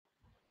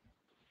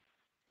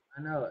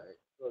I know.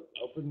 Look,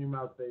 open your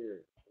mouth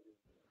bigger.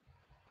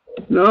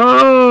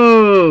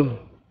 No!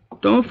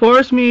 Don't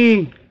force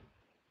me!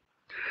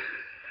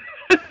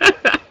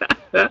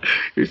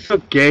 You're so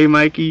gay,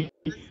 Mikey.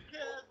 This kid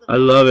has the I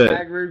love worst it.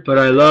 gag But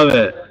I reflex. love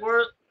it.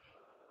 Worst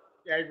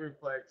gag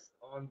reflex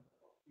on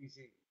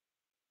PC.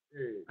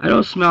 Period. I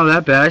don't smell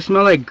that bad. I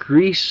smell like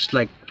grease,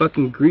 like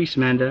fucking grease,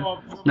 Manda. Oh,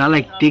 if Not somebody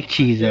like got dick on my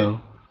cheese, dick.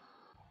 though.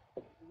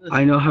 I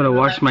Listen, know how you to know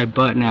wash that my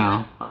butt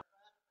now. off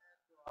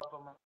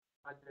on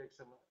my dick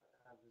so much.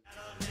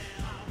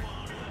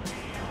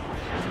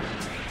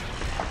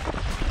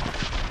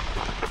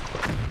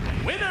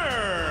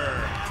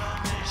 Winner!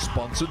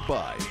 Sponsored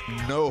by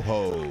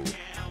NoHo.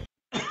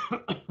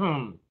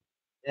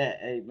 Yeah,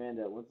 hey,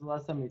 Manda, when's the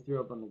last time you threw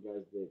up on the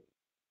guy's dick?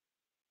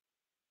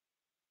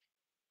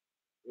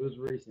 It was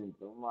recent,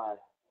 don't lie.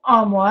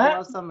 When's the What?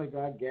 last time a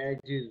guy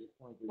gagged you to the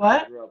point that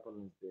What? you threw up on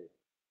his dick?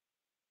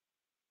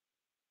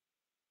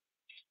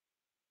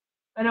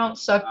 I don't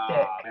suck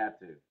dick. You have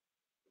to.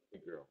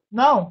 Good girl.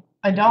 No,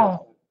 I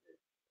don't.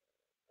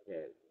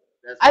 Okay,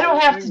 that's I why don't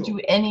you're have to single.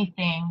 do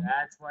anything.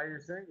 That's why you're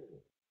single.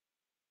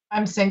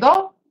 I'm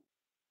single?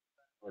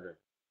 Order.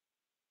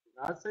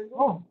 You're not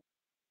single?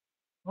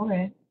 Oh,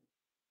 okay.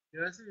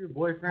 Did I see your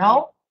boyfriend?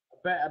 No?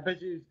 I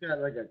bet you he's got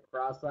like a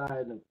cross-eye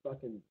and a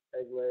fucking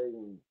peg leg,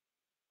 and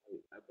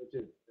I bet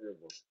you it's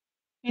terrible.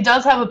 He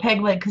does have a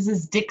peg leg because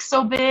his dick's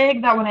so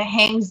big that when it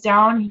hangs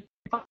down, he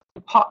can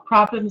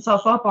prop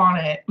himself up on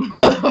it.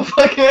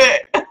 Fuck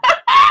it.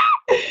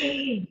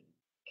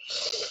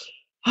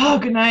 Oh,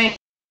 good night.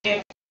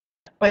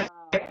 But,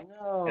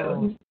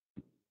 No.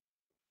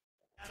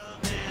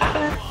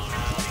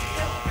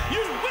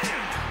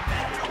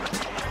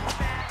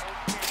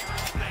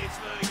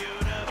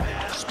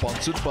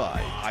 Sponsored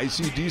by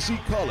ICDC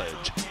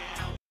College.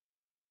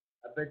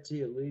 I bet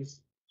he at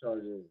least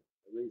charges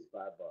at least $5.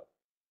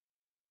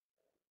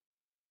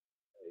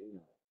 Hey, you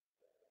know.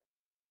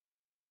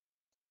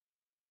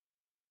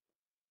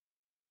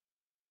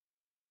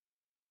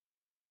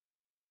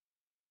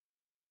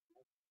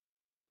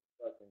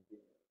 Fucking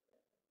people.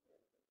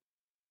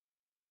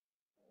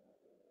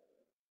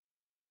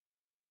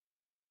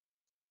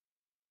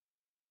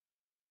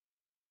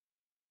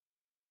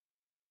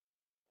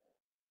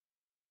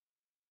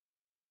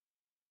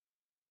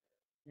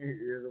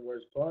 You're the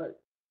worst part.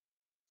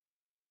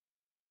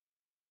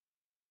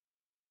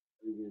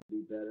 Are you gonna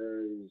be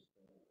better?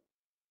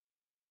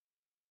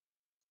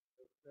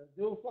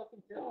 Do a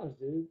fucking challenge,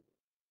 dude.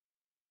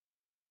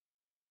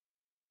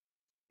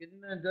 Get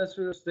an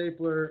industrial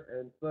stapler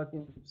and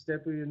fucking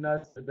staple your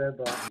nuts to bed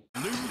bottom.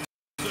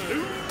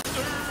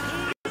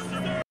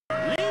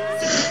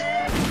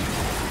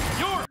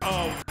 You're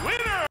a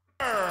winner!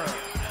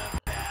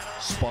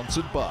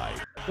 Sponsored by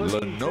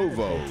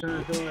Lenovo.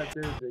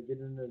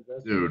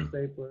 Dude,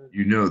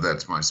 you know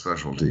that's my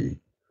specialty.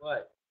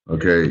 What?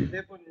 Okay,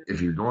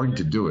 if you're going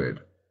to do it,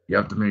 you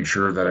have to make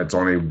sure that it's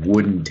on a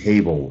wooden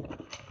table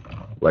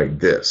like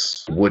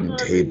this. Wooden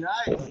table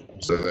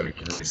so that it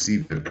can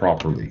receive it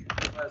properly.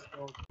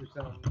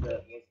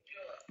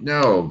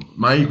 No,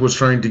 Mike was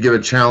trying to give a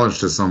challenge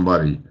to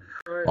somebody.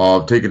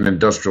 Take an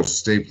industrial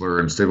stapler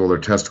and staple their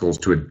testicles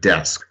to a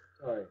desk.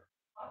 Sorry.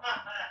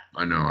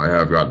 I know, I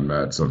have gotten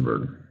bad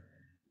sunburn.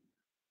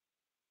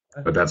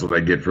 But that's what I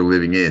get for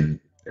living in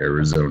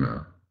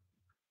Arizona.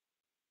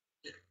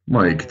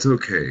 Mike, it's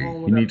okay.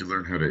 You need to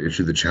learn how to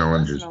issue the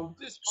challenges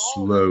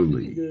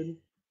slowly.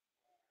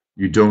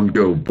 You don't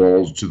go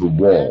balls to the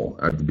wall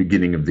at the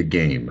beginning of the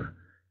game.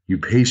 You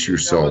pace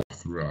yourself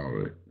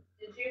throughout it.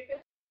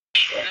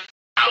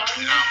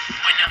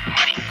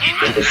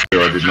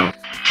 I did not.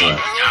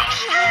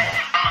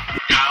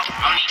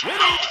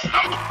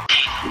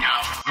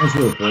 That's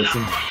real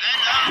person.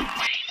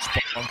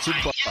 Sponsored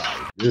by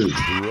Dude,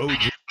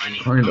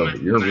 kind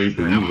of. You're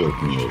raping you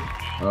working with.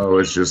 Oh,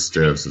 it's just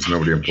stiffs. It's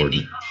nobody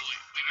important.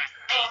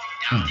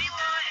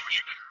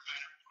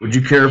 Would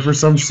you care for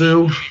some,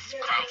 Sue?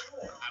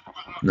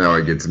 Now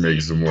I get to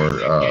make some more,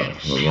 I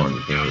feel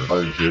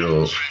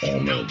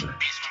honored.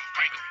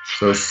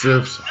 So,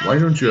 Stiffs, why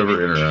don't you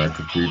ever interact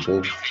with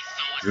people?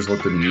 Just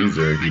let the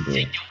music, people.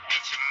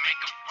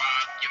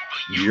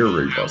 You're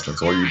rape us,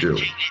 that's all you do.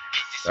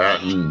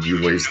 That and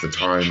you waste the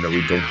time that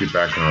we don't get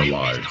back in our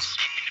lives.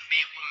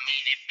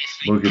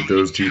 Look at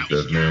those teeth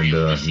that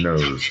Amanda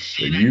knows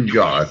that you've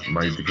got.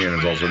 Mike the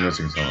Cannon's also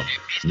missing some.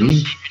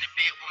 Me?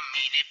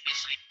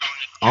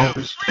 Oh,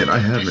 and I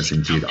have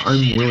missing teeth.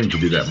 I'm willing to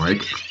do that,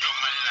 Mike.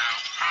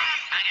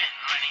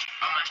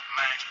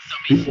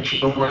 People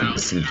don't want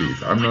missing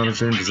teeth. I'm not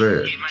ashamed to say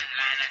it.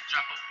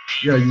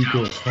 Yeah, you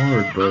go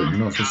hard, but you're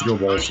not supposed to go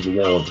balls to the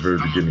wall at the very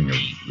beginning of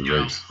the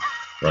race.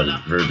 Right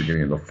at the very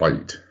beginning of the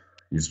fight.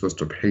 You're supposed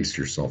to pace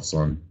yourself,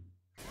 son.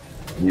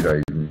 Need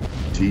I even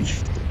teach?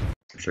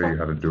 Show you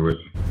how to do it.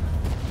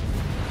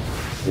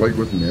 Like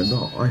with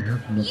Amanda, I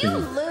have nothing.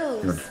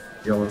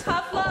 You lose.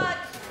 Tough luck.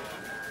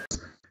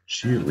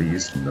 She at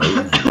least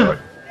knows what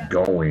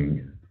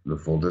going the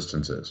full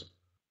distance is.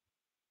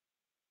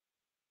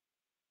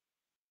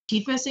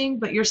 teeth missing,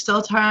 but you're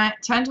still 10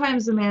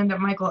 times the man that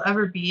Mike will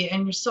ever be,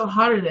 and you're still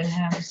hotter than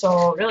him.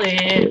 So really,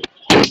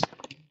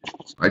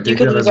 I you take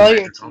could that lose as a all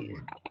major your teeth.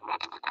 compliment.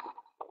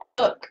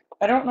 Look,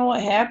 I don't know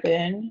what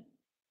happened,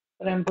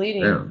 but I'm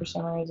bleeding Yeah. for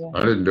some reason. I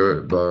didn't do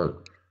it, but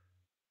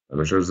I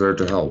wish I was there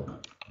to help.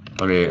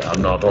 I mean,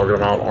 I'm not talking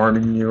about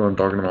arming you. I'm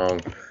talking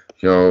about,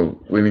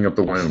 cleaning up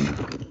the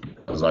wound.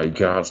 Because I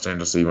cannot stand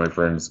to see my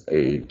friends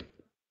aid.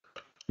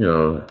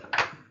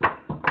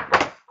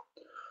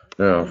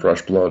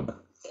 Fresh blood.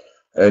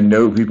 And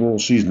no, people,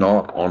 she's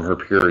not on her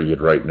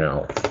period right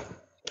now.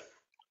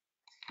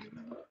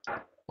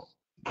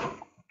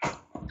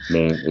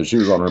 Man, if she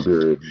was on her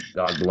period,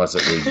 God bless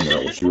it,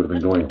 she would have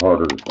been going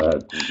harder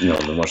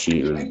than what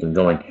she has been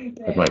going.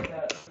 With Mike.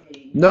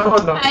 No,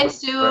 I'm not Hi, bad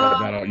Sue.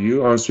 about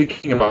you. I'm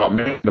speaking about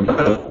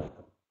Amanda.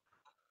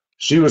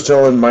 She was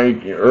telling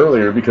Mike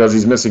earlier, because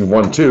he's missing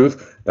one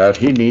tooth, that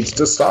he needs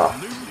to stop.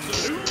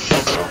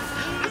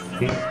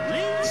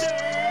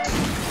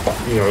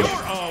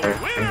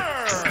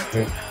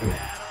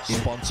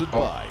 Sponsored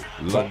by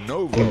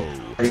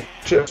Lenovo.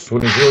 Chips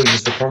when he's really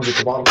just the crumbs at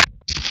the bottom.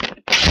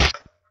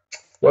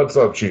 What's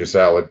up, cheetah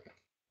salad?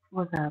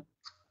 What's up?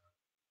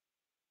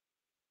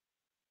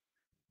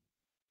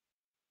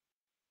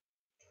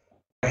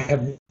 I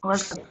have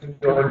What's up?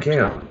 on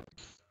cam.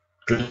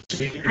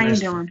 How you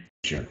doing?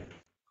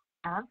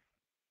 Up?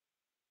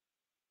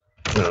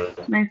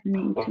 Nice to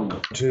meet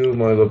you too. To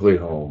my lovely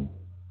home.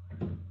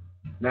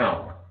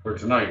 Now, for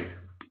tonight,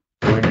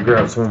 I'm going to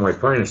grab some of my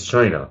finest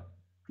china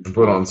and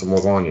put on some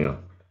lasagna.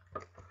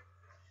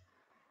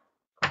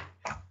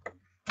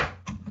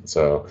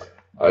 So,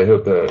 I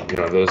hope that,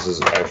 this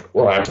is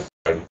actually,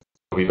 it'll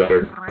be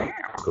better.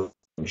 Because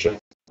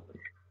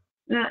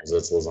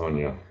it's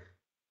lasagna.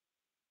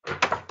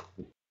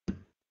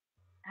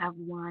 Have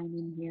wine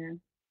in here.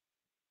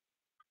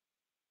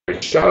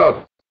 Shut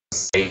up.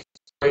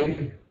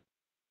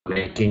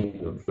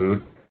 Making the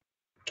food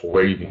to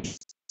where you can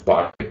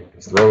buy it,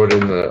 throw it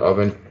in the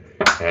oven,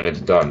 and it's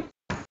done.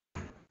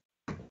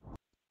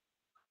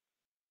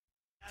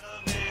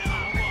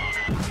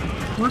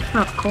 What's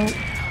up, Colt?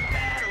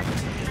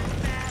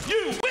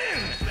 You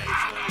win!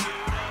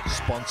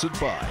 Sponsored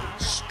by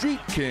Street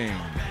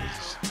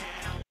Kings.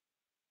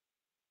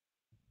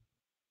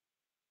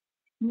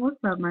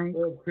 What's up, Mike?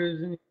 Well,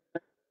 prison.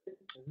 Is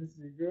this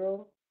your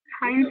girl?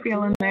 How you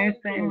feeling there,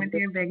 sitting with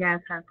your big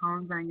ass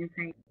headphones on your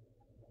face?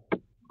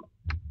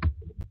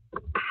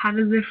 How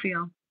does it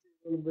feel?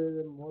 A little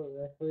bit more of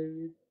that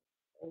flavor.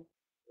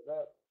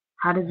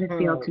 How does it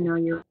feel to know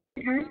you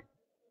hurt?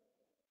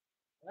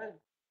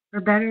 For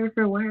better or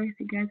for worse,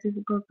 you guys are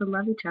supposed to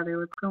love each other.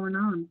 What's going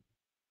on?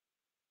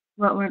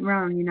 What went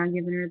wrong? You're not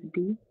giving her the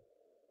D?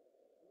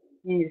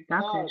 You need to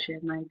stop that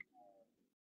shit, Mike.